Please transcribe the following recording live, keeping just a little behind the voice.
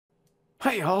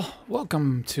Hi, y'all.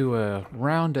 Welcome to a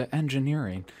round of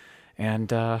engineering.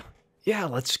 And yeah,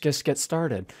 let's just get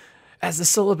started. As the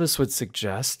syllabus would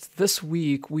suggest, this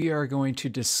week we are going to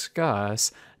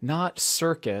discuss not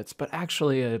circuits, but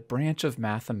actually a branch of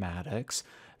mathematics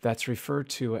that's referred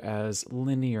to as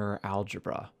linear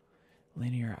algebra.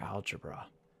 Linear algebra.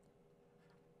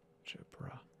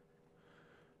 Algebra.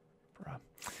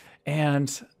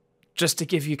 And just to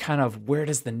give you kind of where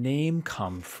does the name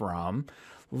come from,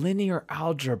 linear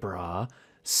algebra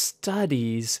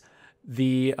studies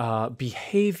the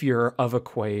behavior of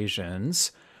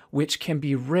equations, which can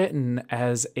be written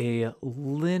as a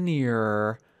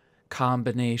linear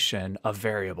combination of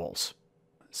variables.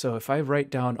 So if I write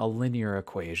down a linear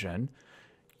equation,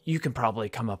 you can probably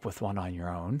come up with one on your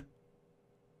own.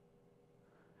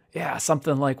 Yeah,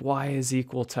 something like y is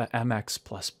equal to mx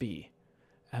plus b.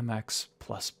 Mx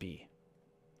plus b.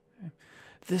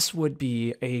 This would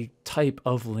be a type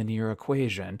of linear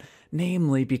equation,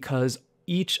 namely because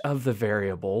each of the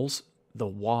variables, the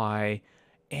y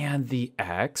and the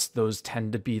x, those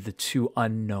tend to be the two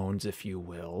unknowns, if you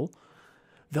will,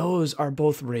 those are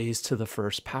both raised to the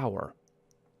first power.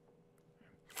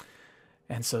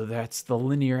 And so that's the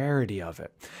linearity of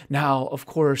it. Now, of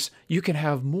course, you can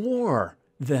have more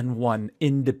than one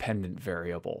independent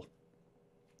variable.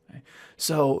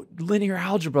 So linear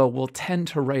algebra will tend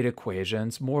to write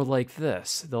equations more like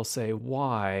this. They'll say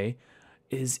y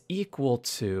is equal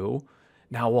to,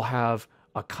 now we'll have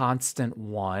a constant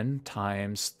 1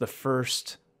 times the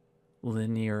first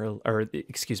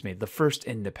the first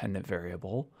independent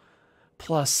variable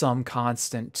plus some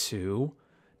constant 2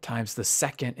 times the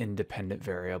second independent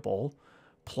variable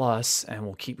plus, and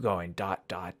we'll keep going, dot,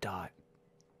 dot, dot.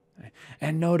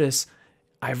 And notice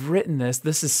I've written this.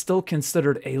 This is still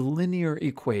considered a linear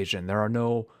equation. There are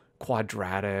no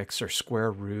quadratics or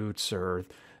square roots or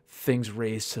things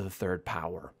raised to the third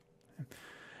power.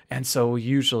 And so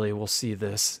usually we'll see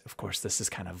this. Of course, this is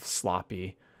kind of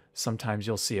sloppy. Sometimes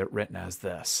you'll see it written as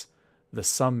this. The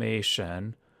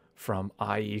summation from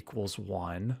I equals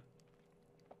 1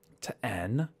 to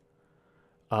n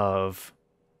of,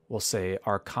 we'll say,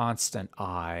 our constant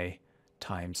I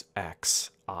times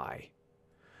xi.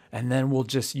 And then we'll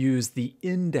just use the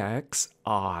index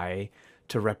I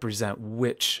to represent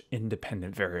which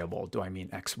independent variable. Do I mean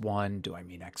x1? Do I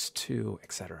mean x2?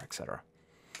 Et cetera, et cetera.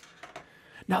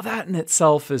 Now that in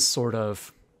itself is sort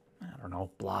of, I don't know,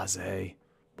 blasé,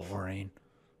 boring.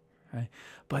 Okay?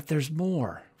 But there's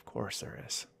more. Of course there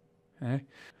is. Okay?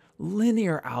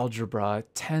 Linear algebra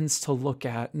tends to look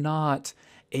at not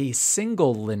a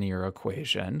single linear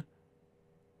equation.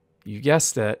 You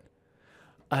guessed it.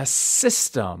 A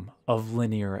system of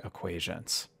linear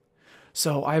equations.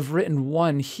 So I've written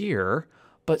one here,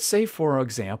 but say, for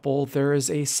example, there is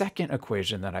a second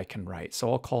equation that I can write. So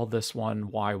I'll call this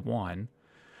one y1.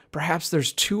 Perhaps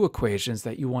there's two equations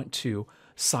that you want to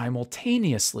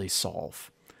simultaneously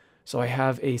solve. So I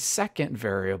have a second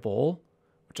variable,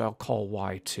 which I'll call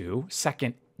y2,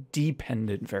 second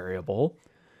dependent variable,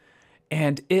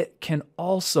 and it can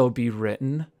also be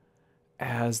written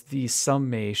as the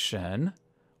summation,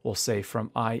 we'll say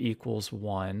from I equals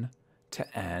 1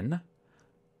 to n,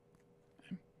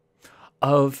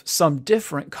 of some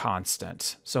different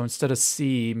constant. So instead of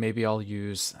c, maybe I'll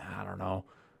use, I don't know,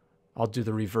 I'll do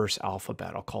the reverse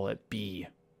alphabet. I'll call it b.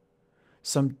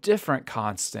 Some different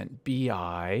constant,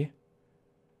 bi,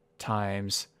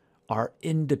 times our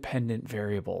independent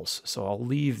variables. So I'll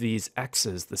leave these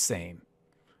x's the same,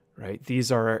 right?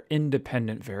 These are our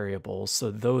independent variables,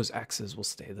 so those x's will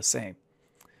stay the same.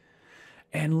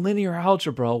 And linear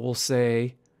algebra will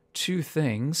say two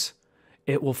things.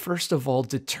 It will first of all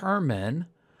determine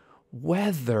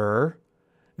whether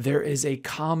there is a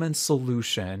common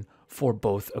solution for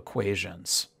both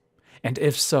equations. And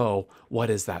if so, what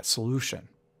is that solution?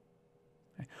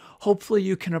 Hopefully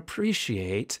you can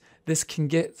appreciate this can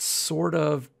get sort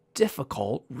of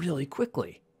difficult really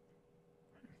quickly.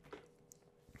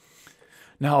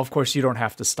 Now, of course, you don't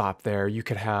have to stop there. You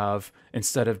could have,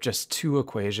 instead of just two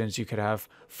equations, you could have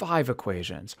 5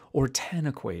 equations or 10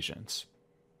 equations.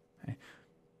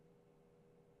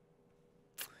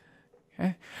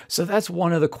 Okay. So that's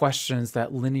one of the questions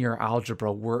that linear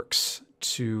algebra works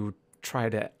to try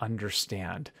to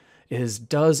understand is,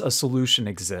 does a solution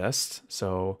exist?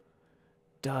 So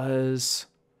does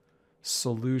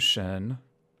solution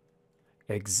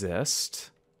exist?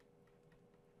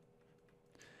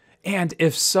 And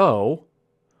if so,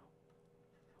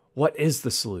 what is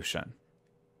the solution?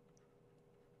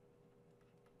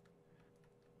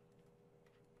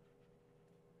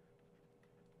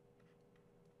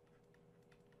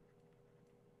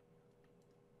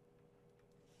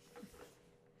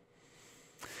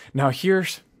 Now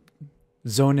here's,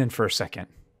 zone in for a second.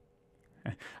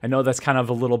 I know that's kind of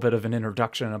a little bit of an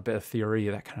introduction, a bit of theory,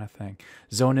 that kind of thing.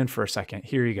 Zone in for a second.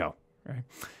 Here you go. Right?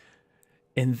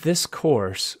 In this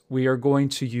course, we are going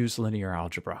to use linear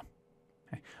algebra.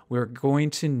 Okay? We're going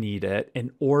to need it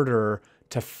in order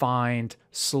to find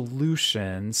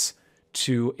solutions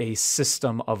to a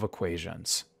system of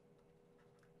equations.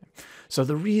 So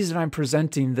the reason I'm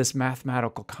presenting this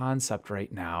mathematical concept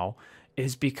right now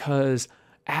is because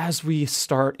as we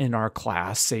start in our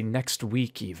class, say next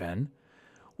week even,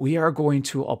 we are going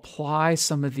to apply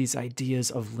some of these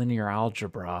ideas of linear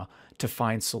algebra to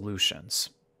find solutions.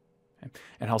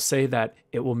 And I'll say that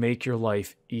it will make your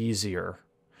life easier.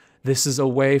 This is a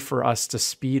way for us to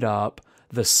speed up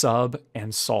the sub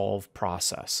and solve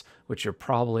process, which you're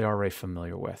probably already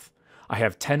familiar with. I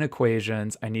have 10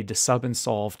 equations. I need to sub and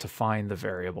solve to find the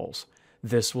variables.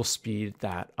 This will speed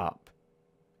that up.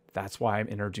 That's why I'm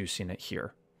introducing it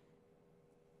here.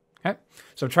 Okay,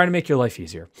 so I'm trying to make your life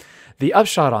easier. The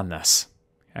upshot on this,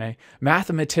 okay,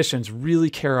 mathematicians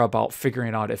really care about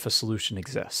figuring out if a solution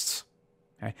exists.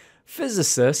 Okay?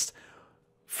 Physicists,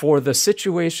 for the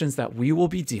situations that we will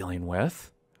be dealing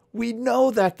with, we know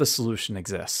that the solution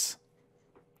exists.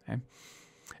 Okay?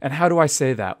 And how do I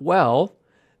say that? Well,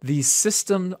 the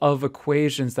system of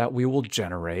equations that we will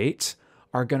generate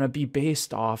are going to be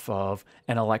based off of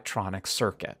an electronic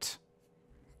circuit.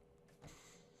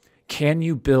 Can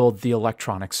you build the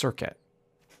electronic circuit?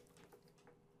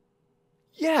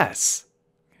 Yes.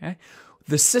 Okay.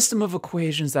 The system of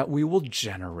equations that we will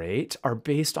generate are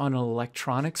based on an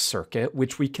electronic circuit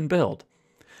which we can build.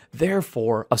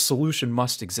 Therefore, a solution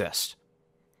must exist.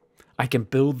 I can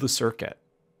build the circuit.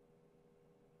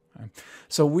 Okay.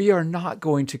 So we are not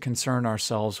going to concern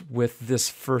ourselves with this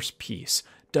first piece.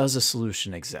 Does a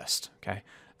solution exist? Okay.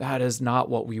 That is not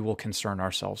what we will concern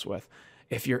ourselves with.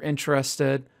 If you're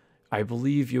interested, I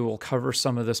believe you will cover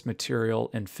some of this material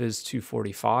in Phys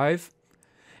 245.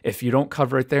 If you don't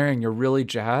cover it there and you're really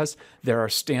jazzed, there are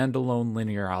standalone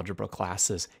linear algebra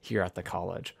classes here at the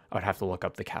college. I would have to look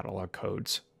up the catalog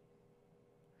codes.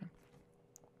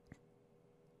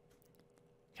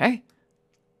 Okay.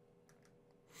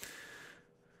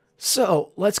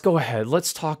 So let's go ahead.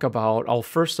 Let's talk about, I'll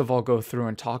first of all go through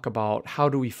and talk about how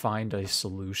do we find a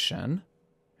solution.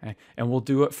 Okay? And we'll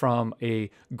do it from a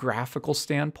graphical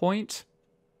standpoint,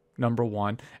 number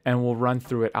one, and we'll run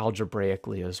through it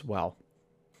algebraically as well.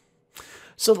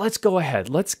 So let's go ahead.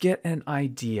 Let's get an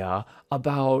idea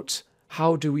about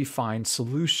how do we find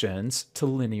solutions to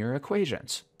linear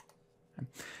equations.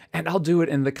 And I'll do it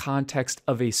in the context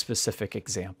of a specific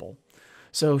example.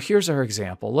 So here's our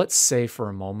example. Let's say for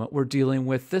a moment we're dealing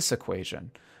with this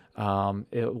equation.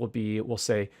 We'll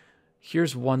say,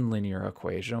 here's one linear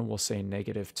equation. We'll say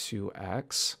negative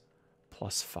 2x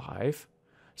plus 5.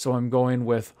 So I'm going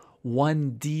with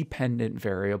one dependent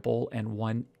variable and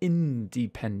one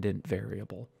independent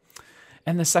variable.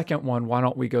 And the second one, why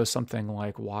don't we go something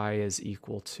like y is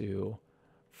equal to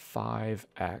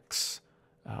 5x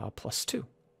plus 2.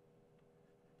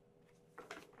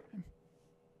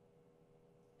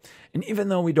 And even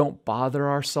though we don't bother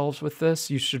ourselves with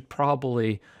this, you should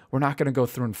probably, we're not going to go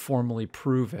through and formally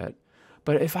prove it.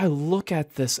 But if I look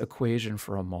at this equation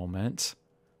for a moment,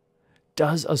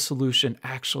 does a solution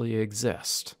actually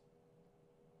exist?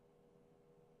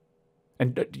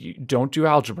 And don't do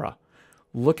algebra.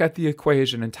 Look at the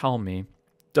equation and tell me,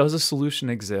 does a solution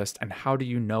exist, and how do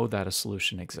you know that a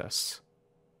solution exists?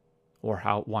 Or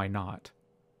why not?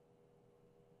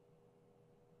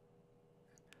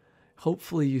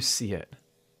 Hopefully you see it.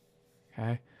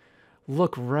 Okay?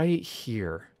 Look right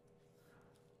here.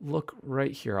 Look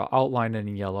right here. I'll outline it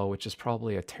in yellow, which is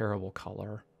probably a terrible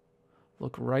color.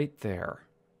 Look right there.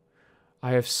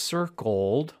 I have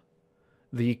circled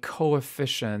the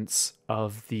coefficients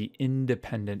of the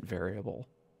independent variable.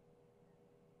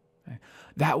 Okay.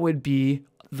 That would be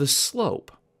the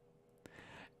slope.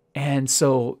 And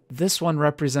so this one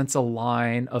represents a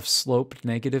line of slope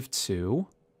 -2.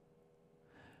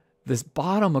 This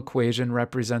bottom equation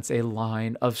represents a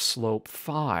line of slope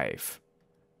 5.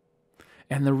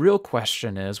 And the real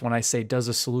question is, when I say, does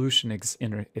a solution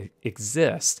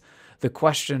exist? The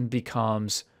question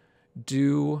becomes,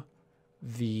 do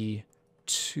the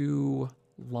two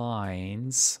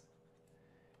lines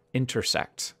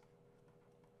intersect?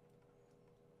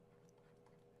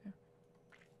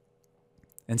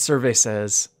 And survey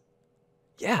says,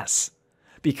 yes,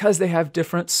 because they have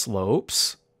different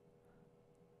slopes,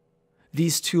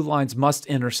 these two lines must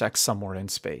intersect somewhere in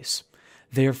space.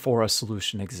 Therefore, a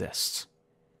solution exists.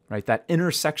 Right? That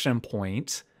intersection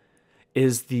point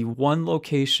is the one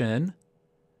location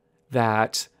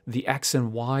that the x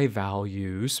and y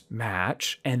values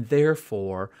match, and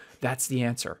therefore that's the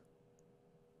answer.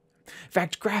 In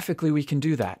fact, graphically, we can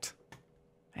do that.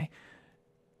 Okay.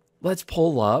 Let's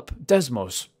pull up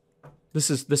Desmos. This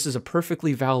is a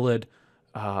perfectly valid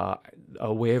a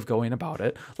way of going about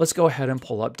it. Let's go ahead and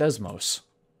pull up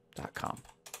Desmos.com.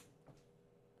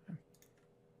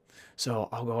 So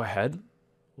I'll go ahead.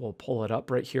 We'll pull it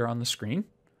up right here on the screen.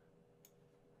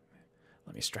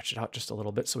 Let me stretch it out just a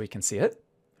little bit so we can see it.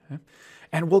 Okay.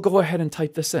 And we'll go ahead and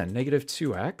type this in, negative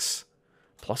 2x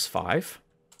plus 5.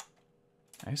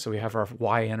 Okay, so we have our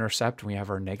y-intercept, and we have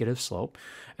our negative slope.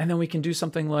 And then we can do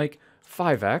something like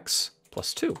 5x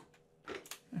plus 2.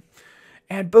 Okay.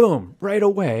 And boom, right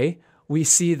away, we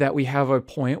see that we have a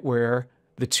point where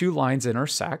the two lines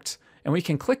intersect, and we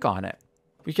can click on it.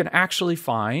 We can actually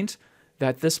find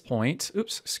that this point,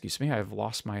 oops, excuse me, I've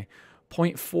lost my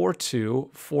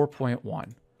 0.42,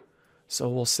 4.1. So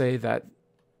we'll say that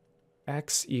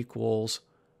x equals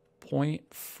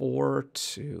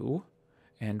 0.42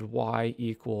 and y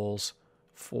equals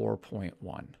 4.1.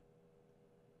 I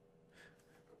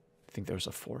think there's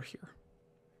a 4 here.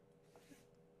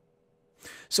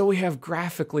 So we have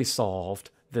graphically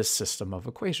solved this system of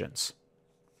equations.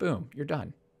 Boom, you're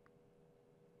done.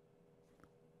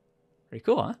 Pretty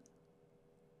cool, huh?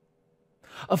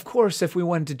 Of course, if we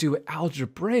wanted to do it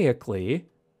algebraically,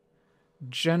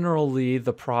 generally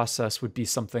the process would be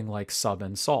something like sub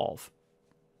and solve.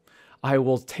 I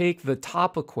will take the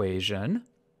top equation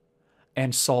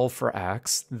and solve for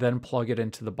x, then plug it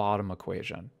into the bottom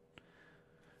equation.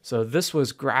 So this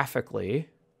was graphically.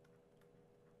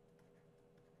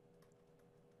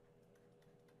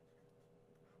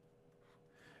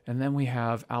 And then we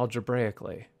have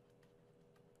algebraically.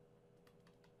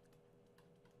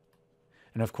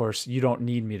 And of course, you don't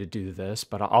need me to do this,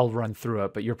 but I'll run through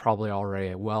it, but you're probably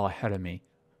already well ahead of me.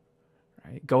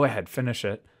 Right? Go ahead, finish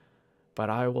it, but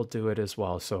I will do it as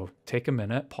well. So take a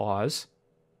minute, pause,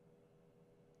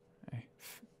 okay.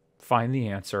 Find the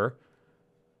answer.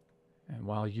 And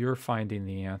while you're finding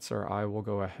the answer, I will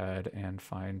go ahead and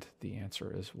find the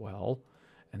answer as well.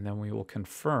 And then we will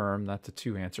confirm that the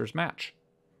two answers match.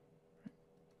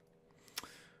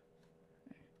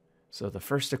 So the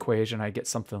first equation, I get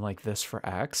something like this for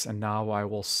x, and now I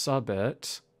will sub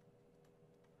it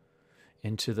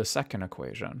into the second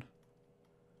equation,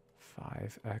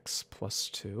 5x plus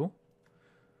 2.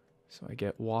 So I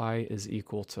get y is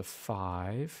equal to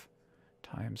 5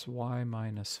 times y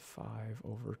minus 5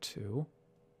 over 2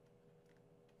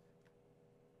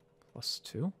 plus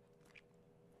 2.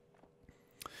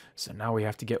 So now we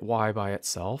have to get y by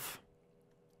itself.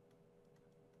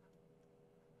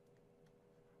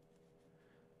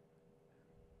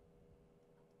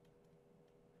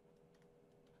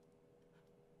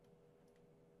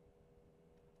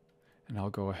 And I'll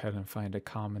go ahead and find a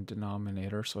common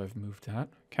denominator, so I've moved that,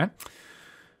 okay?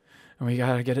 And we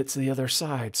gotta get it to the other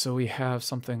side. So we have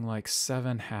something like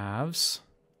 7/2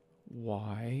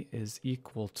 y is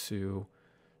equal to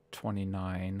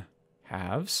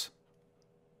 29/2.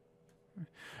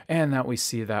 And that we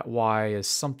see that y is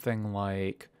something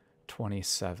like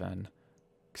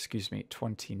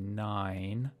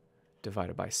 29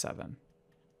 divided by 7.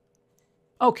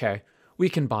 Okay. We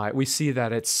see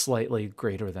that it's slightly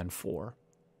greater than 4.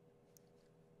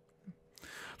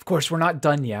 Of course, we're not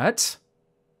done yet.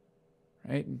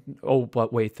 Right? Oh,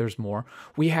 but wait, there's more.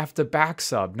 We have to back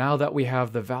sub. Now that we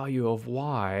have the value of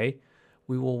y,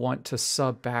 we will want to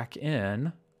sub back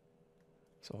in.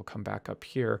 So I'll come back up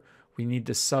here. We need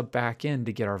to sub back in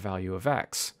to get our value of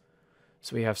x.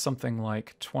 So we have something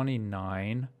like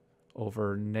 29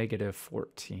 over negative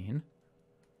 14.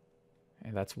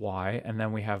 And that's y. And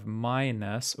then we have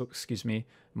minus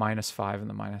 5 and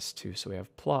the minus 2. So we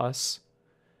have plus,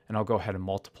 and I'll go ahead and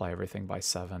multiply everything by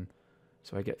 7.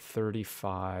 So I get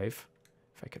 35,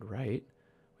 if I could write,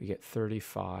 we get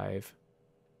 35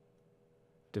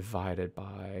 divided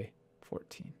by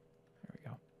 14. There we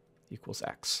go, equals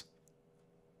x.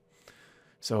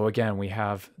 So again, we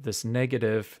have this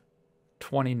negative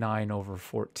 29 over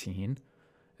 14,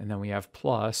 and then we have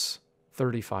plus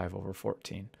 35 over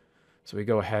 14. So we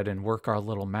go ahead and work our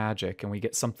little magic, and we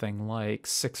get something like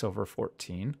 6 over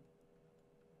 14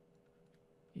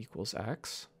 equals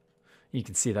x. You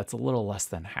can see that's a little less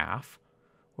than half,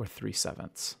 or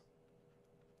 3/7.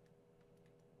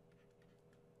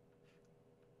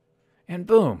 And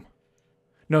boom.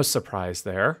 No surprise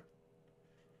there.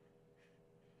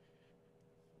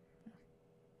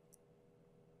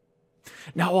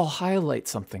 Now I'll highlight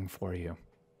something for you.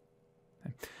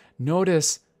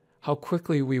 Notice how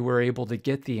quickly we were able to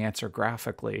get the answer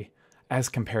graphically as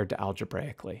compared to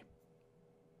algebraically.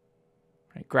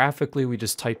 Right? Graphically, we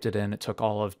just typed it in. It took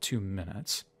all of 2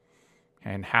 minutes.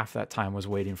 And half that time was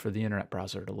waiting for the internet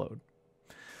browser to load.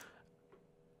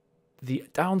 The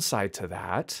downside to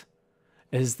that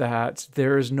is that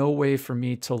there is no way for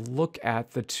me to look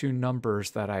at the two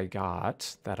numbers that I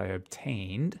got, that I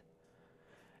obtained,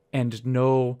 and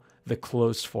know the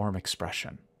closed form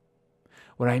expression.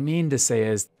 What I mean to say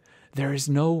is there is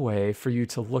no way for you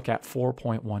to look at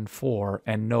 4.14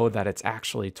 and know that it's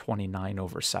actually 29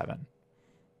 over 7.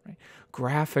 Right?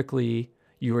 Graphically,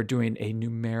 you are doing a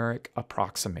numeric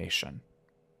approximation.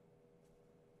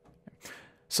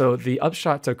 So the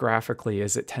upshot to graphically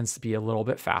is it tends to be a little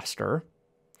bit faster.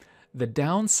 The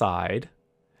downside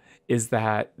is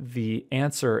that the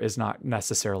answer is not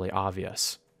necessarily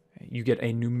obvious. You get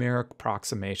a numeric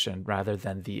approximation rather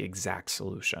than the exact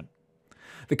solution.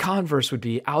 The converse would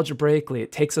be algebraically,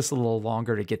 it takes us a little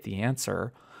longer to get the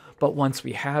answer, but once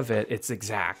we have it, it's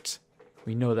exact.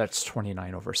 We know that's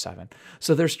 29 over 7.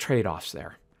 So there's trade-offs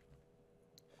there.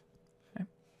 Okay.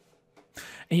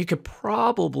 And you could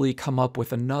probably come up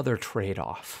with another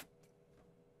trade-off.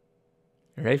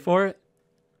 You ready for it?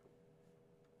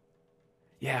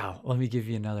 Yeah, let me give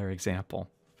you another example.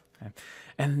 Okay.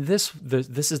 And this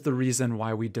is the reason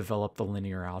why we developed the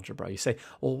linear algebra. You say,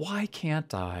 well, why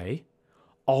can't I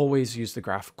always use the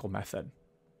graphical method?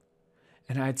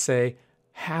 And I'd say,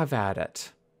 have at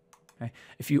it. Okay.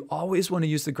 If you always want to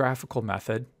use the graphical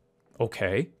method,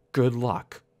 okay, good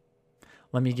luck.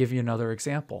 Let me give you another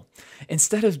example.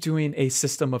 Instead of doing a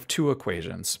system of 2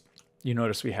 equations, you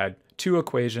notice we had 2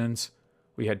 equations,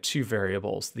 we had 2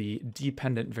 variables, the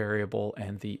dependent variable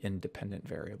and the independent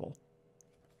variable.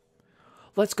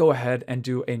 Let's go ahead and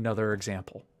do another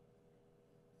example.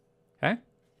 Okay?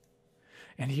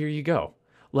 And here you go.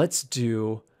 Let's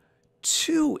do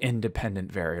 2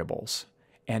 independent variables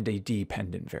and a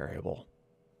dependent variable.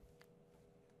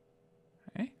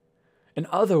 Okay? In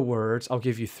other words, I'll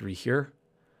give you 3 here.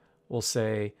 We'll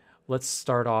say, let's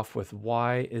start off with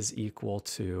y is equal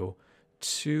to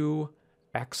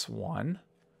 2x1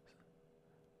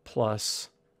 plus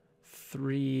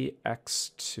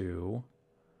 3x2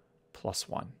 plus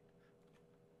 1.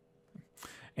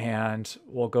 And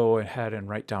we'll go ahead and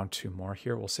write down 2 more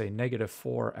here. We'll say negative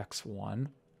 4x1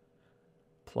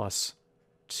 plus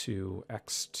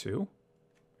 2x2.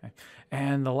 Okay.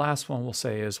 And the last one we'll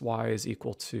say is y is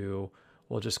equal to,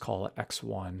 we'll just call it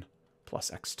x1 plus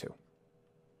x2.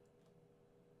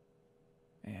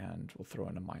 And we'll throw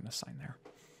in a minus sign there.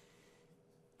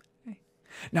 Okay.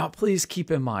 Now, please keep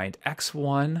in mind,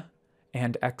 x1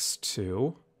 and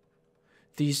x2,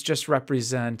 these just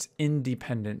represent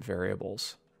independent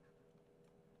variables.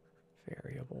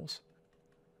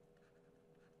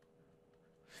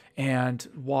 And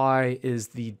y is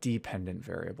the dependent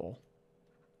variable.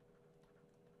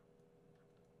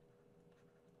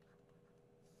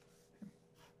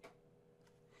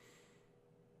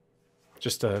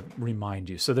 Just to remind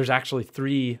you. So there's actually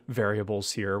 3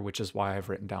 variables here, which is why I've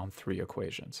written down 3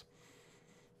 equations.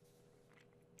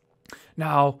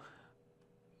 Now,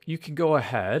 you can go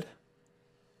ahead.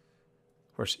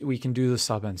 Of course, we can do the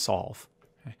sub and solve.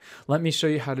 Okay. Let me show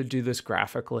you how to do this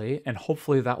graphically, and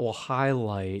hopefully that will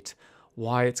highlight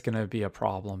why it's going to be a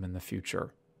problem in the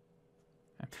future.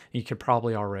 Okay. You could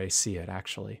probably already see it,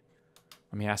 actually.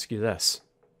 Let me ask you this.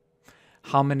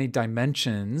 How many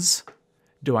dimensions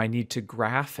do I need to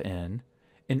graph in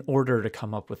order to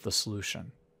come up with the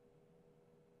solution?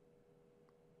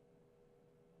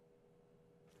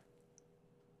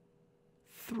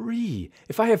 Three.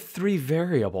 If I have 3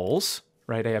 variables,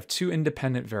 right, I have 2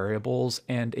 independent variables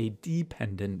and a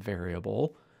dependent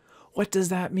variable, what does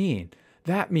that mean?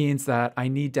 That means that I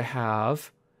need to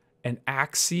have an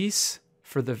axis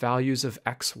for the values of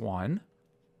x1.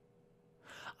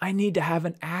 I need to have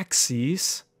an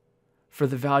axis for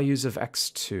the values of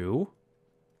x2.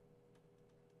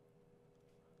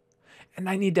 And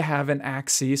I need to have an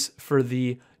axis for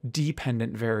the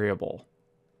dependent variable,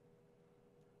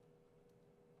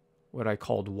 what I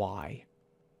called y.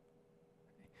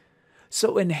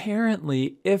 So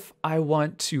inherently, if I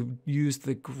want to use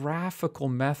the graphical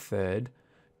method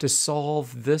to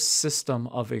solve this system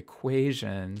of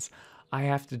equations, I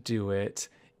have to do it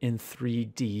in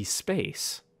 3D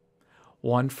space.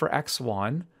 One for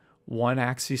x1, one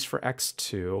axis for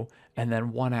x2, and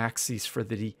then one axis for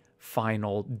the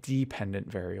final dependent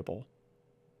variable.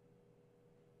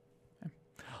 Okay.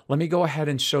 Let me go ahead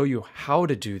and show you how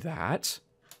to do that.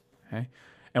 Okay.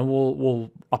 And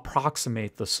we'll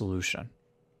approximate the solution.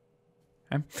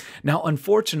 Okay. Now,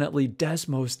 unfortunately,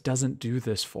 Desmos doesn't do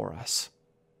this for us.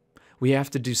 we have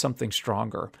to do something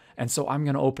stronger. And so I'm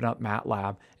going to open up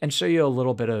MATLAB and show you a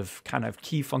little bit of kind of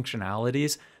key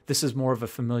functionalities. This is more of a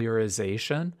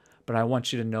familiarization, but I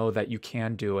want you to know that you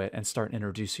can do it and start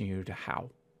introducing you to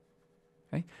how.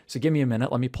 Okay, so give me a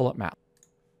minute. Let me pull up MATLAB.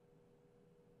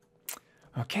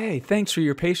 Okay, thanks for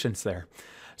your patience there.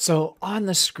 So on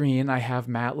the screen, I have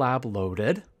MATLAB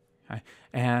loaded. Okay,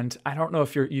 and I don't know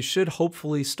if you should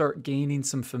hopefully start gaining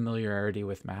some familiarity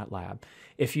with MATLAB.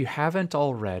 If you haven't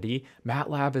already,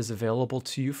 MATLAB is available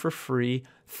to you for free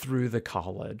through the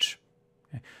college.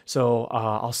 Okay, so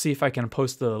I'll see if I can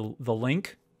post the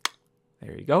link.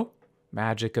 There you go.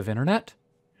 Magic of internet.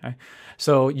 Okay.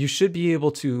 So you should be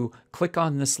able to click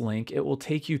on this link. It will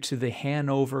take you to the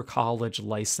Hanover College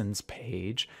license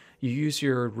page. You use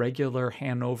your regular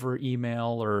Hanover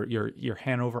email or your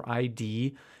Hanover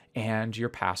ID and your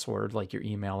password, like your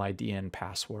email ID and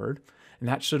password. And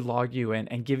that should log you in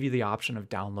and give you the option of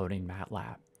downloading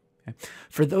MATLAB. Okay.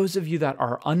 For those of you that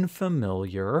are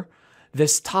unfamiliar,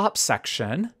 this top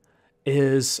section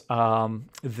is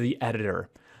the editor.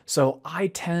 So I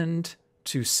tend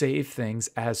to save things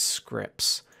as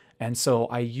scripts. And so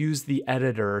I use the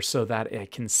editor so that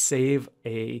it can save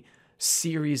a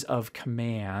series of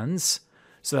commands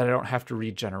so that I don't have to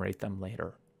regenerate them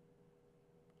later.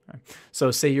 Okay.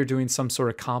 So say you're doing some sort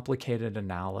of complicated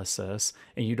analysis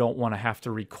and you don't want to have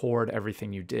to record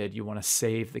everything you did. You want to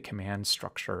save the command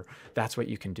structure. That's what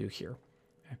you can do here.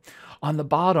 On the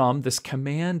bottom, this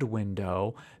command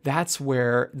window, that's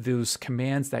where those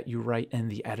commands that you write in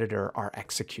the editor are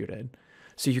executed.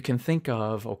 So you can think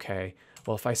of, okay,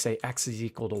 well, if I say x is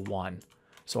equal to 1,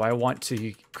 so I want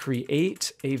to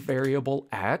create a variable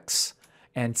x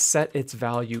and set its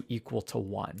value equal to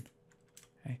 1.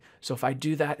 Okay. So if I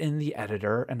do that in the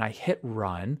editor and I hit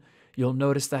run, you'll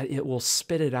notice that it will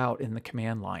spit it out in the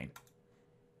command line.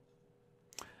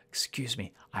 Excuse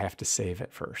me, I have to save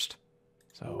it first.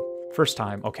 So first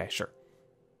time, okay, sure.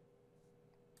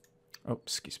 Oh,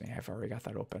 excuse me, I've already got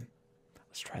that open.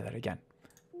 Let's try that again.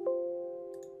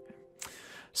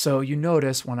 So you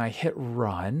notice when I hit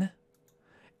run,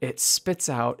 it spits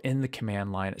out in the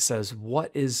command line. It says what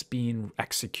is being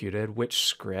executed, which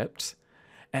script,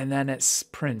 and then it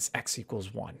prints x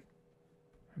equals 1.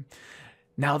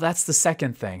 Now that's the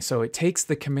second thing. So it takes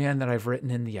the command that I've written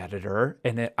in the editor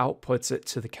and it outputs it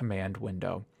to the command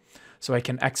window. So I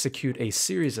can execute a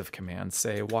series of commands,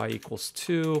 say y equals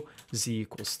 2, z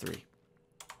equals 3.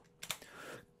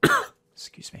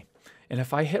 Excuse me. And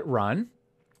if I hit run,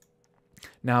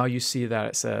 now you see that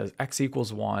it says x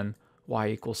equals 1, y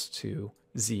equals 2,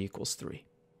 z equals 3.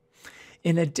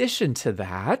 In addition to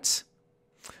that,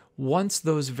 once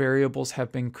those variables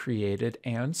have been created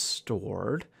and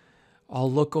stored,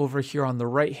 I'll look over here on the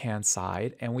right-hand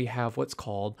side and we have what's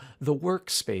called the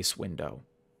workspace window.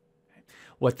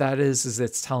 What that is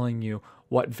it's telling you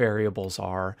what variables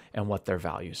are and what their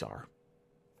values are.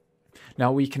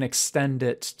 Now we can extend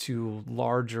it to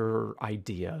larger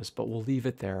ideas, but we'll leave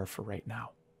it there for right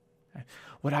now. Okay.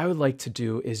 What I would like to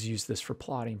do is use this for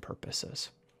plotting purposes.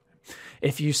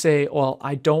 If you say, well,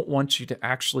 I don't want you to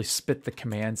actually spit the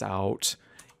commands out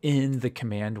in the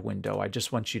command window, I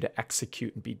just want you to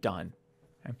execute and be done.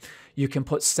 Okay. You can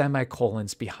put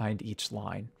semicolons behind each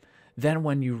line. Then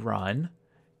when you run,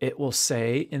 it will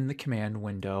say in the command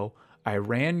window, I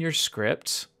ran your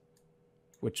script,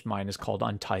 which mine is called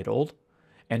untitled,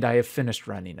 and I have finished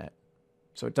running it.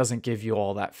 So it doesn't give you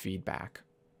all that feedback.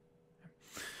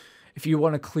 If you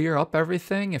want to clear up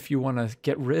everything, if you want to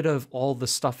get rid of all the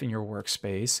stuff in your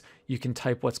workspace, you can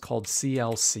type what's called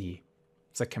CLC.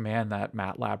 It's a command that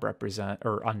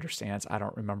MATLAB understands. I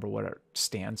don't remember what it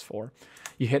stands for.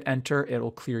 You hit enter, it'll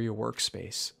clear your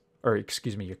workspace, or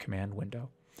excuse me, your command window.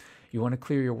 You want to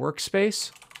clear your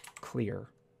workspace? Clear.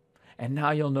 And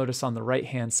now you'll notice on the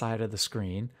right-hand side of the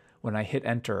screen, when I hit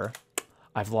enter,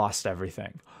 I've lost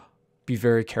everything. Be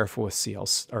very careful with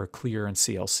CLC or clear and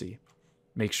CLC.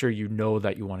 Make sure you know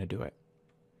that you want to do it.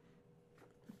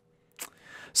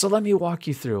 So let me walk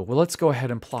you through. Well, let's go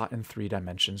ahead and plot in 3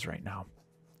 dimensions right now.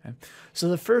 Okay. So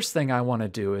the first thing I want to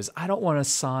do is I don't want to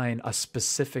assign a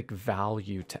specific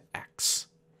value to x.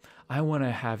 I want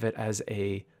to have it as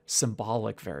a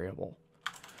symbolic variable.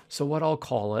 So what I'll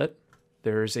call it,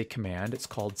 there's a command, it's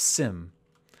called sim.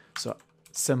 So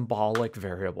symbolic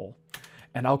variable.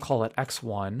 And I'll call it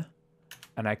x1,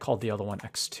 and I called the other one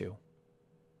x2.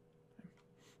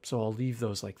 So I'll leave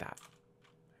those like that.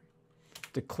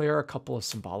 Declare a couple of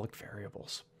symbolic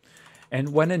variables.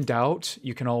 And when in doubt,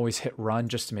 you can always hit run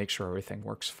just to make sure everything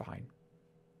works fine.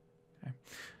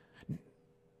 Okay.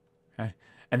 Okay.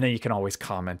 And then you can always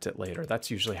comment it later.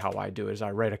 That's usually how I do it, is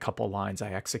I write a couple lines,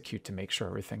 I execute to make sure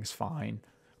everything's fine,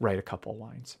 write a couple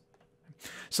lines.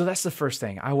 So that's the first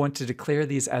thing. I want to declare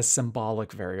these as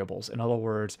symbolic variables. In other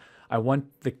words, I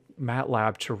want the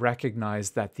MATLAB to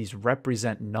recognize that these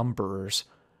represent numbers,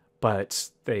 but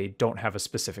they don't have a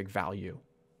specific value.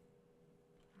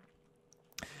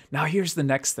 Now here's the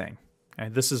next thing.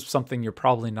 And this is something you're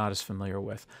probably not as familiar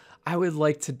with. I would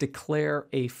like to declare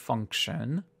a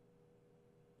function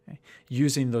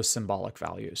using those symbolic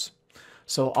values.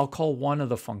 So I'll call one of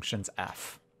the functions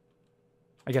f.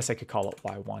 I guess I could call it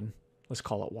y1. Let's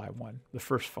call it y1, the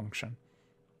first function.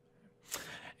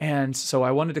 And so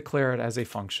I want to declare it as a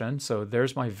function. So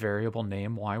there's my variable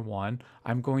name, y1.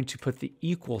 I'm going to put the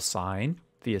equal sign,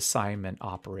 the assignment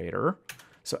operator.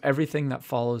 So everything that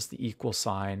follows the equal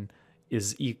sign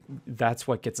that's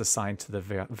what gets assigned to the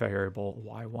variable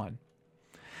y1.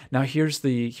 Now here's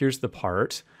the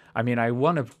part. I mean, I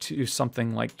want to do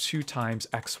something like 2 times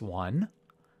x1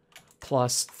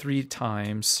 plus 3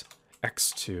 times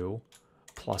x2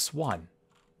 plus 1.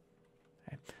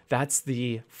 Okay. That's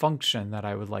the function that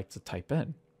I would like to type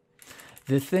in.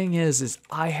 The thing is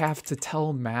I have to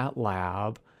tell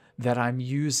MATLAB that I'm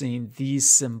using these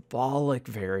symbolic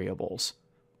variables.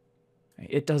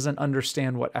 It doesn't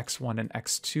understand what x1 and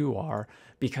x2 are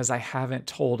because I haven't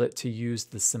told it to use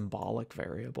the symbolic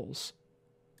variables.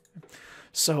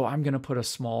 So I'm going to put a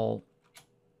small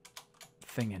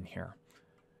thing in here,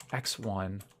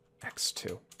 x1,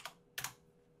 x2.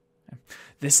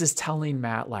 This is telling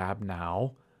MATLAB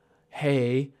now,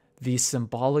 hey, these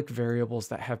symbolic variables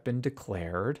that have been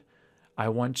declared, I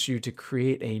want you to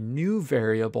create a new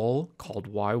variable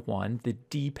called y1, the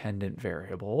dependent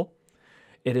variable.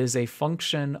 It is a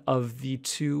function of the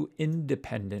 2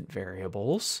 independent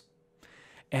variables,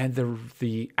 and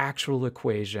the actual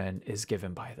equation is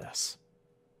given by this.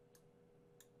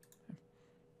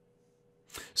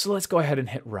 So let's go ahead and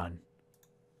hit run.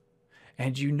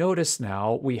 And you notice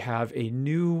now we have a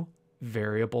new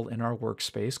variable in our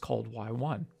workspace called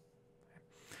y1.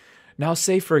 Now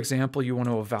say, for example, you want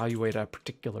to evaluate a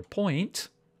particular point.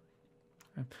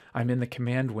 I'm in the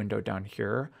command window down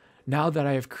here. Now that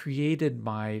I have created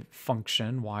my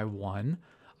function y1,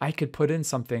 I could put in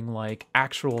something like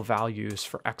actual values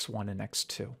for x1 and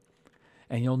x2.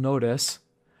 And you'll notice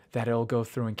that it'll go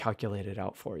through and calculate it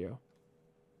out for you.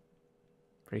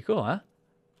 Pretty cool, huh?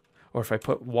 Or if I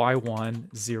put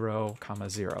y1, 0,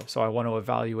 0. So I want to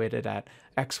evaluate it at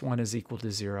x1 is equal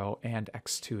to 0 and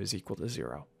x2 is equal to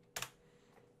 0.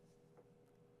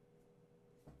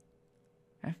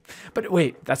 Okay. But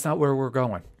wait, that's not where we're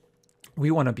going.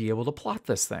 We want to be able to plot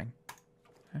this thing.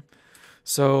 Okay.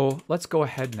 So let's go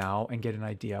ahead now and get an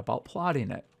idea about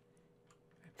plotting it.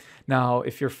 Now,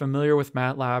 if you're familiar with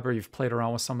MATLAB or you've played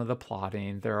around with some of the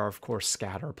plotting, there are, of course,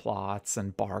 scatter plots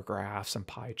and bar graphs and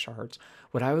pie charts.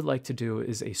 What I would like to do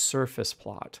is a surface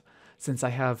plot. Since I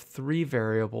have 3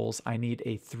 variables, I need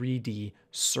a 3D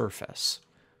surface.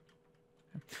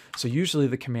 So usually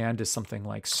the command is something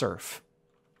like surf.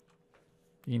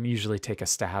 You can usually take a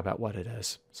stab at what it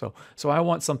is. So I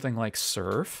want something like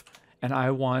surf, and I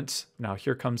want, now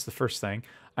here comes the first thing,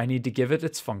 I need to give it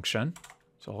its function.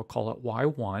 So I'll call it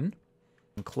y1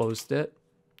 and closed it.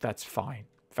 That's fine.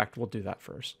 In fact, we'll do that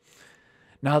first.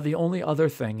 Now, the only other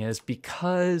thing is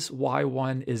because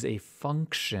y1 is a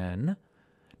function,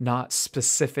 not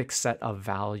specific set of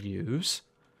values,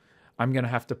 I'm going to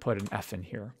have to put an f in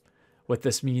here. What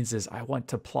this means is I want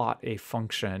to plot a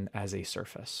function as a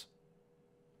surface.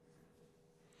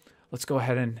 Let's go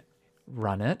ahead and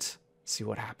run it, see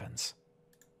what happens.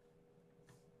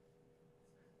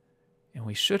 And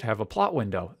we should have a plot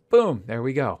window. Boom, there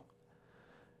we go.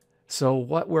 So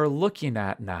what we're looking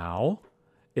at now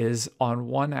is on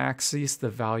one axis, the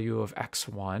value of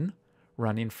x1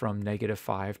 running from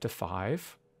 -5 to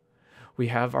 5. We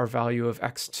have our value of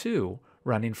x2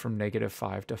 running from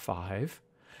 -5 to 5.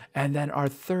 And then our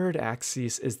third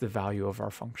axis is the value of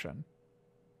our function.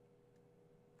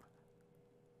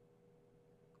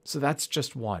 So that's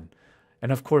just one.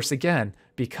 And of course, again,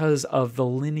 because of the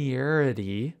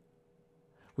linearity,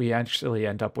 we actually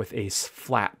end up with a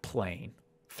flat plane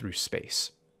through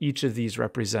space. Each of these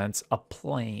represents a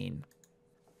plane.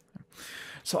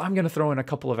 So I'm going to throw in a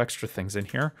couple of extra things in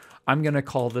here. I'm going to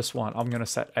call this one, I'm going to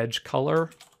set edge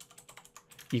color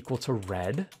equal to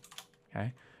red,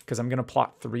 okay? Because I'm going to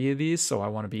plot 3 of these, so I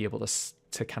want to be able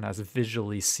to kind of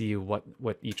visually see what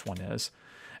each one is.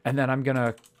 And then I'm going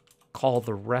to call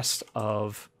the rest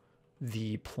of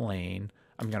the plane,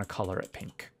 I'm going to color it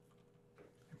pink.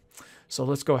 So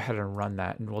let's go ahead and run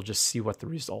that and we'll just see what the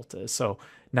result is. So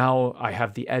now I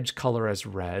have the edge color as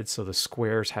red, so the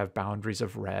squares have boundaries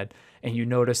of red, and you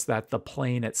notice that the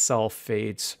plane itself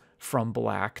fades from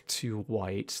black to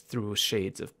white through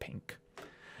shades of pink.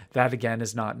 That again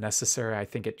is not necessary. I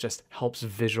think it just helps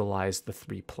visualize the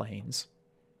three planes.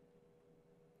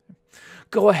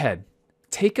 Go ahead,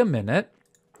 take a minute.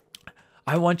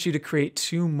 I want you to create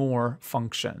two more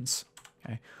functions.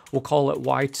 Okay? We'll call it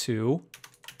y2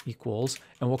 equals,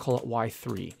 and we'll call it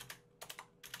y3.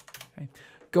 Okay?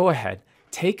 Go ahead,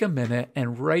 take a minute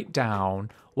and write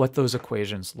down what those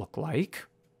equations look like,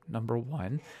 number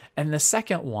one. And the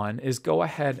second one is go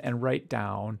ahead and write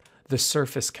down the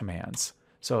surface commands.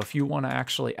 So if you want to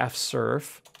actually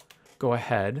fsurf, go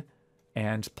ahead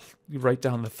and write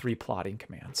down the three plotting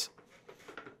commands.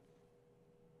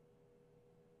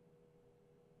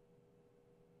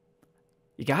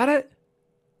 You got it?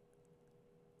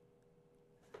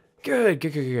 Good,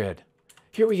 good, good, good.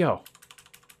 Here we go.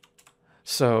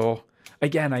 So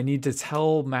again, I need to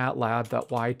tell MATLAB that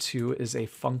y2 is a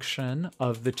function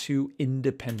of the two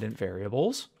independent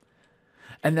variables.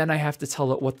 And then I have to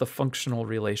tell it what the functional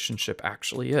relationship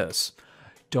actually is.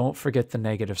 Don't forget the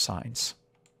negative signs.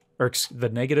 Or the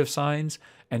negative signs,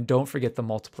 and don't forget the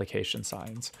multiplication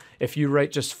signs. If you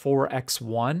write just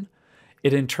 4x1,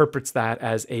 it interprets that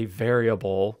as a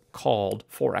variable called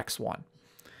 4x1.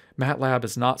 MATLAB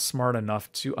is not smart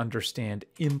enough to understand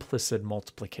implicit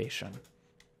multiplication.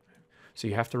 So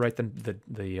you have to write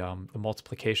the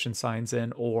multiplication signs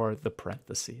in or the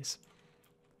parentheses.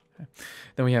 Okay.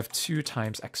 Then we have 2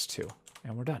 times x2,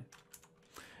 and we're done.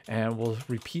 And we'll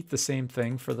repeat the same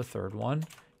thing for the third one,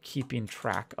 keeping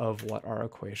track of what our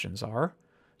equations are.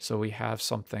 So we have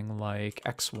something like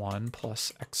x1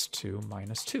 plus x2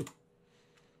 minus 2.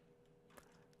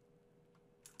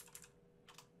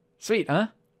 Sweet, huh?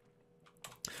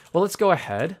 Well, let's go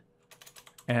ahead,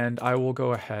 and I will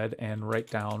go ahead and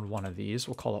write down one of these.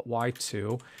 We'll call it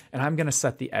y2, and I'm going to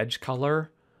set the edge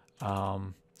color.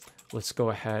 Let's go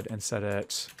ahead and set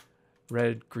it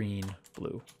red, green,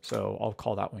 blue. So I'll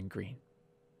call that one green.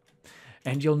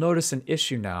 And you'll notice an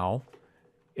issue now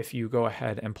if you go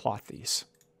ahead and plot these.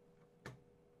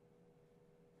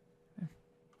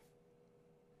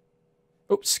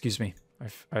 Oh, excuse me.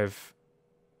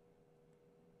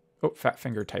 Oh, fat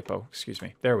finger typo. Excuse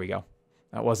me. There we go.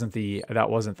 That wasn't the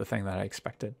thing that I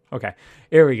expected. Okay,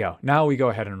 here we go. Now we go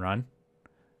ahead and run.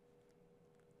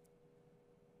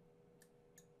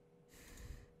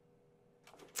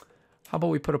 How about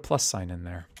we put a plus sign in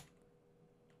there?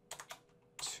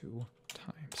 2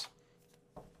 times.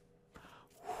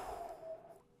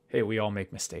 Hey, we all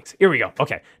make mistakes. Here we go.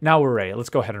 Okay, now we're ready. Let's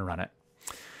go ahead and run it.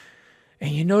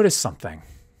 And you notice something.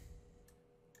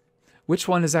 Which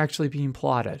one is actually being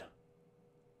plotted?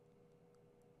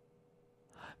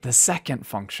 The second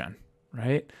function,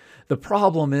 right? The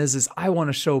problem is I want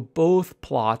to show both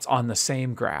plots on the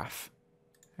same graph.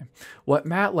 Okay. What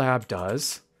MATLAB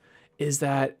does is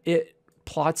that it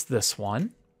plots this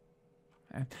one.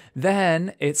 Okay.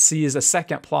 Then it sees a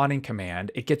second plotting command.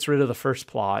 It gets rid of the first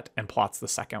plot and plots the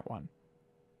second one.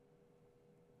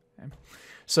 Okay.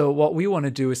 So what we want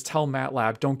to do is tell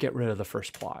MATLAB, don't get rid of the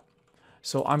first plot.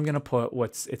 So I'm going to put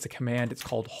it's a command. It's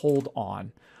called hold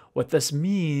on. What this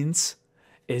means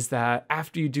is that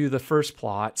after you do the first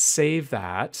plot, save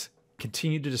that,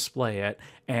 continue to display it,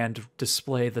 and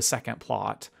display the second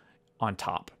plot on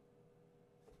top.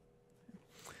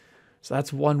 So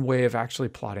that's one way of actually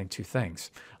plotting two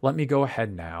things. Let me go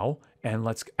ahead now and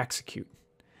let's execute.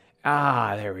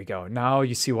 Ah, there we go. Now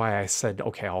you see why I said,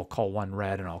 okay, I'll call one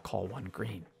red and I'll call one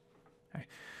green. Okay.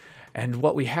 And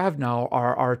what we have now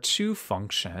are our two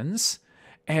functions.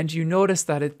 And you notice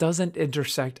that it doesn't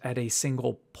intersect at a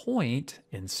single point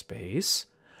in space,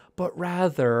 but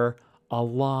rather a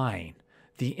line.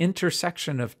 The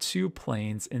intersection of two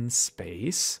planes in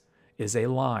space is a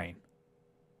line.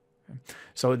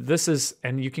 So this is,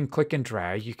 and you can click and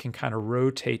drag, you can kind of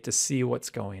rotate to see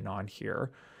what's going on here,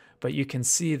 but you can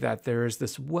see that there is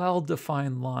this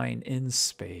well-defined line in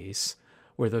space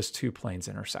where those two planes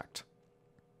intersect.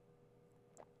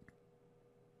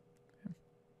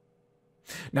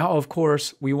 Now, of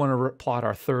course, we want to plot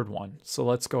our third one. So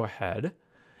let's go ahead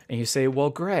and you say, well,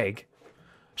 Greg,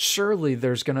 surely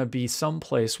there's going to be some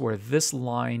place where this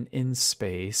line in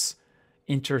space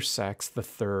intersects the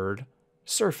third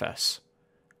surface.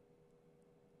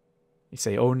 You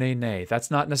say, oh, nay, nay, that's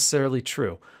not necessarily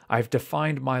true. I've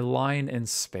defined my line in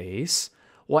space.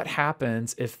 What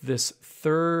happens if this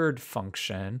third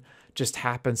function just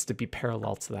happens to be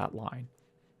parallel to that line?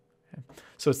 Okay.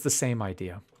 So it's the same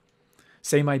idea.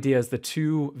 Same idea as the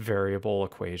two variable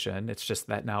equation. It's just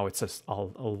that now it's a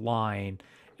line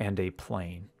and a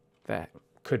plane that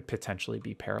could potentially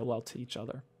be parallel to each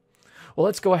other. Well,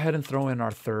 let's go ahead and throw in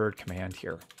our third command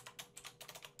here.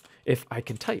 If I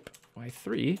can type.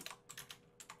 y3,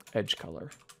 edge color,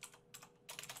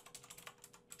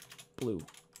 blue.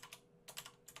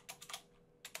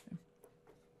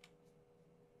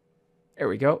 There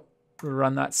we go.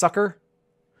 Run that sucker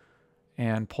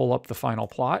and pull up the final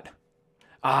plot.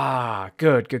 Ah,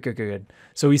 good, good, good, good.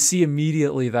 So we see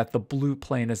immediately that the blue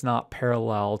plane is not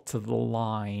parallel to the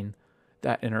line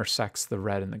that intersects the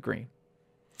red and the green.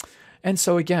 And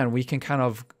so again, we can kind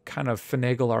of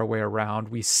finagle our way around.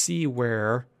 We see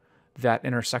where that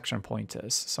intersection point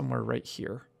is, somewhere right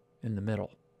here in the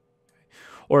middle.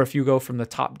 Or if you go from the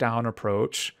top-down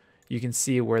approach, you can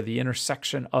see where the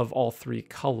intersection of all three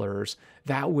colors,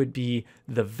 that would be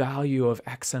the value of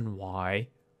x and y,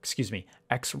 excuse me,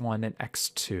 x1 and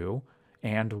x2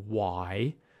 and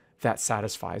y that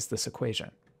satisfies this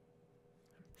equation.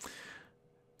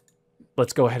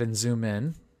 Let's go ahead and zoom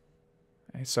in.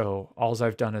 Okay, so all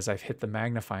I've done is I've hit the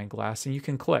magnifying glass, and you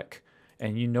can click,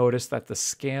 and you notice that the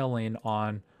scaling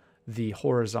on the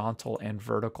horizontal and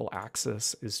vertical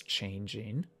axis is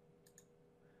changing.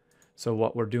 So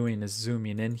what we're doing is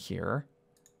zooming in here.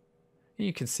 And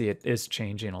you can see it is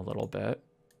changing a little bit.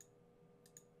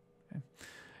 Okay.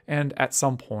 And at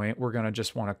some point, we're going to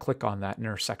just want to click on that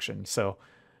intersection. So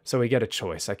we get a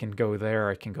choice. I can go there,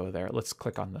 I can go there. Let's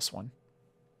click on this one.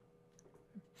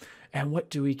 And what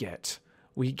do we get?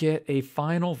 We get a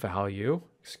final value.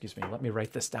 Excuse me, let me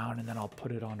write this down and then I'll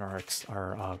put it on our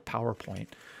PowerPoint.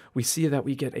 We see that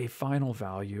we get a final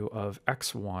value of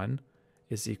x1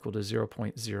 is equal to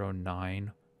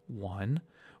 0.091.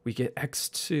 We get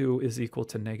x2 is equal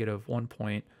to negative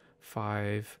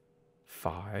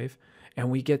 1.55. And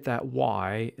we get that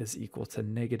y is equal to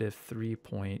negative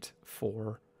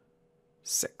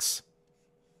 3.46.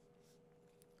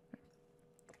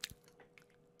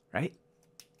 Right?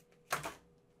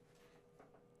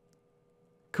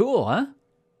 Cool, huh?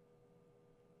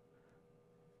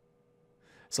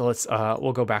 So let's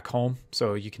we'll go back home.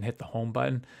 So you can hit the home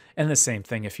button. And the same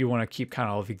thing, if you want to keep kind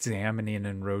of examining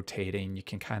and rotating, you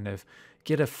can kind of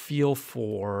get a feel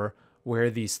for where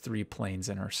these three planes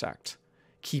intersect.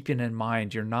 Keeping in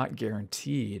mind, you're not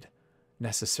guaranteed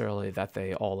necessarily that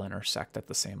they all intersect at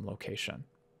the same location.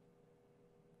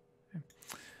 Okay.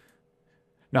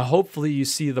 Now, hopefully you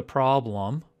see the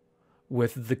problem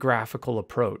with the graphical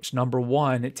approach. Number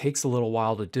one, it takes a little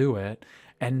while to do it.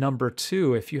 And number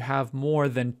two, if you have more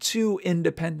than two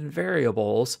independent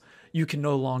variables, you can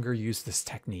no longer use this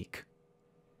technique,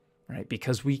 right?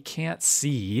 Because we can't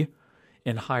see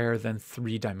in higher than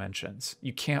 3 dimensions.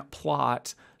 You can't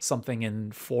plot something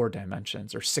in 4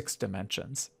 dimensions or 6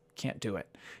 dimensions. Can't do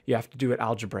it. You have to do it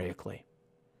algebraically.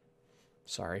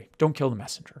 Sorry, don't kill the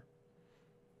messenger.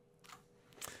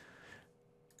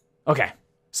 Okay,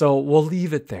 so we'll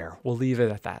leave it there. We'll leave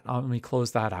it at that. Let me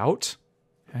close that out.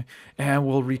 Okay. And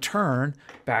we'll return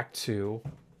back to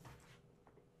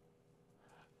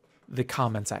the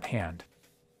comments at hand.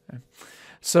 Okay.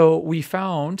 So we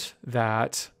found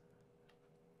that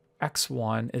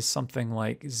x1 is something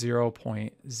like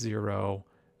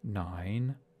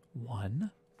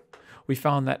 0.091. We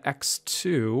found that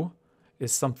x2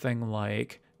 is something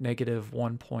like negative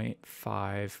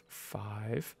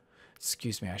 1.55.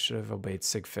 Excuse me, I should have obeyed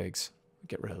sig figs.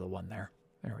 Get rid of the 1 there.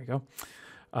 There we go.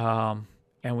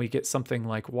 And we get something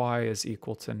like y is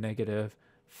equal to negative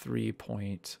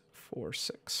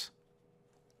 3.46.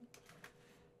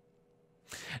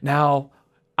 Now,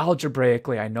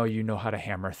 algebraically, I know you know how to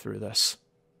hammer through this.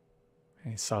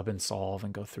 Okay, sub and solve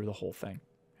and go through the whole thing.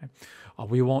 Okay.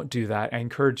 We won't do that. I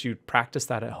encourage you to practice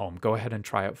that at home. Go ahead and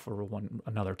try it for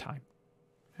another time.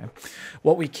 Okay.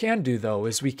 What we can do, though,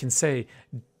 is we can say,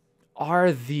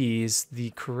 are these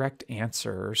the correct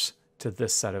answers to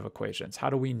this set of equations? How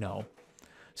do we know?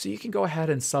 So you can go ahead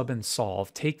and sub and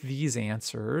solve. Take these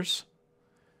answers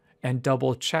and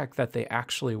double check that they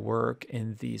actually work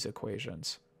in these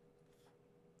equations.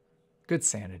 Good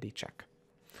sanity check.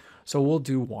 So we'll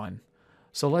do 1.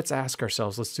 So let's ask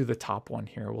ourselves, let's do the top one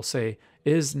here. We'll say,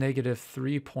 is negative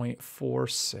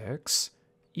 3.46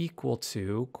 equal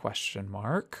to, question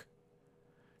mark,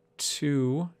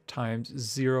 2 times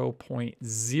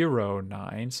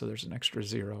 0.09, so there's an extra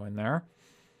 0 in there,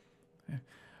 okay,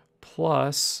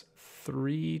 plus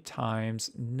 3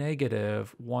 times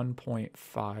negative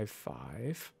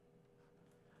 1.55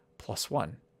 plus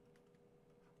 1.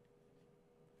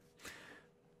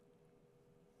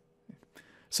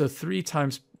 So 3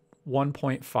 times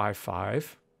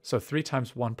 1.55, so 3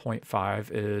 times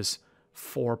 1.5 is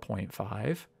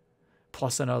 4.5,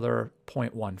 plus another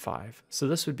 0.15. So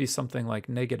this would be something like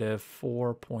negative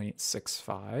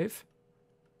 4.65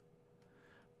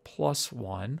 plus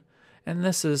 1, and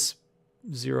this is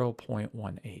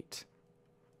 0.18.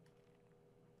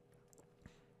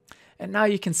 And now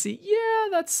you can see, yeah,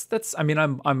 that's, I mean,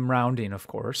 I'm rounding, of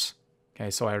course.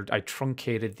 Okay, so I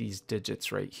truncated these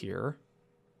digits right here.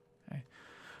 Okay.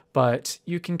 But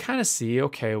you can kind of see,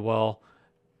 okay, well,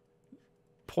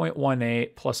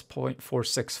 0.18 plus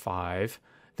 0.465,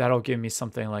 that'll give me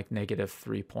something like negative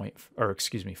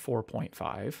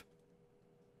 4.5.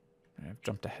 I've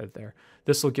jumped ahead there.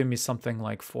 This will give me something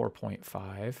like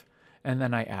 4.5, and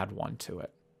then I add 1 to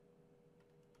it.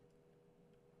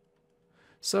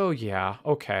 So yeah,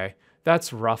 okay,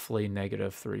 that's roughly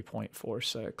negative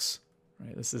 3.46.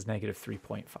 Right, this is negative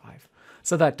 3.5.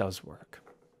 So that does work.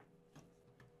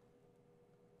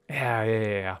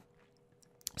 Yeah.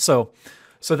 So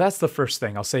that's the first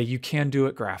thing. I'll say you can do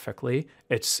it graphically.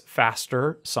 It's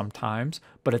faster sometimes,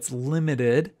 but it's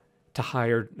limited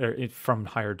to from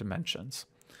higher dimensions.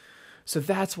 So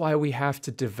that's why we have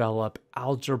to develop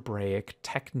algebraic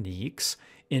techniques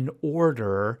in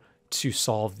order to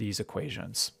solve these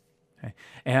equations. Okay?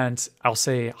 And I'll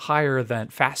say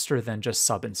faster than just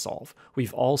sub and solve.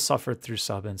 We've all suffered through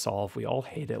sub and solve. We all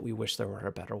hate it. We wish there were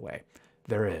a better way.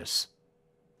 There is.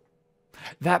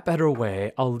 That better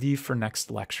way I'll leave for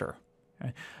next lecture.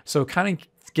 Okay? So kind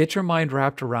of get your mind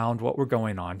wrapped around what's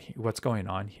going on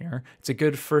here. It's a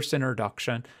good first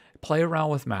introduction. Play around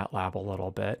with MATLAB a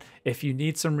little bit. If you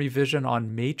need some revision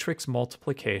on matrix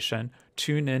multiplication,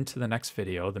 tune in to the next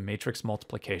video, the matrix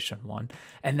multiplication one.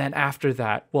 And then after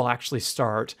that, we'll actually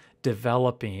start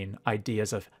developing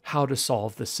ideas of how to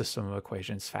solve this system of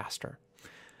equations faster.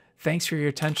 Thanks for your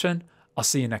attention. I'll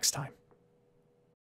see you next time.